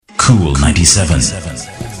Cool 97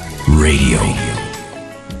 Radio.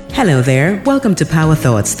 Hello there. Welcome to Power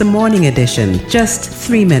Thoughts, the morning edition. Just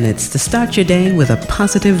 3 minutes to start your day with a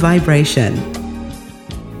positive vibration.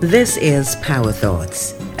 This is Power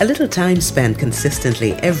Thoughts. A little time spent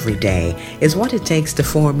consistently every day is what it takes to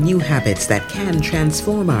form new habits that can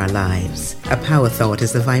transform our lives. A power thought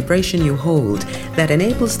is the vibration you hold that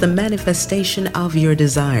enables the manifestation of your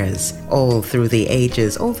desires. All through the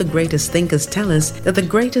ages, all the greatest thinkers tell us that the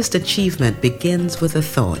greatest achievement begins with a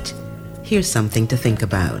thought. Here's something to think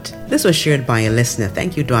about. This was shared by a listener.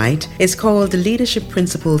 Thank you, Dwight. It's called Leadership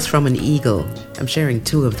Principles from an Eagle. I'm sharing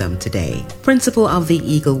 2 of them today. Principle of the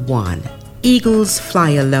Eagle 1. Eagles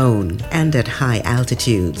fly alone and at high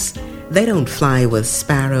altitudes. They don't fly with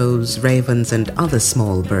sparrows, ravens, and other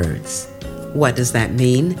small birds. What does that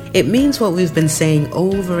mean? It means what we've been saying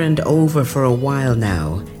over and over for a while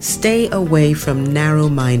now. Stay away from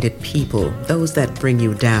narrow-minded people, those that bring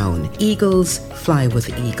you down. Eagles fly with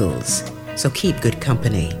eagles. So keep good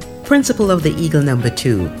company. Principle of the Eagle number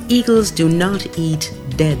 2. Eagles do not eat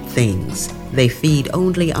dead things. They feed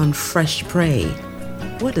only on fresh prey.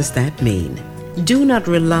 What does that mean? Do not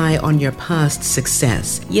rely on your past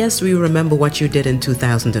success. Yes, we remember what you did in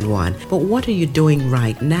 2001, but what are you doing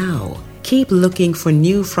right now? Keep looking for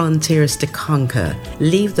new frontiers to conquer.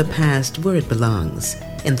 Leave the past where it belongs,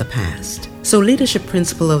 in the past. So leadership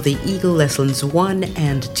principle of the Eagle lessons 1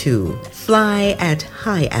 and 2. Fly at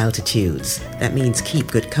high altitudes. That means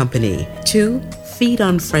keep good company. 2. Feed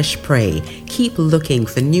on fresh prey. Keep looking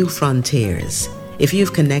for new frontiers. If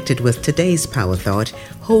you've connected with today's power thought,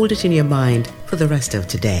 hold it in your mind for the rest of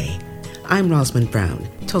today. I'm Rosamond Brown.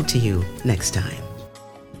 Talk to you next time.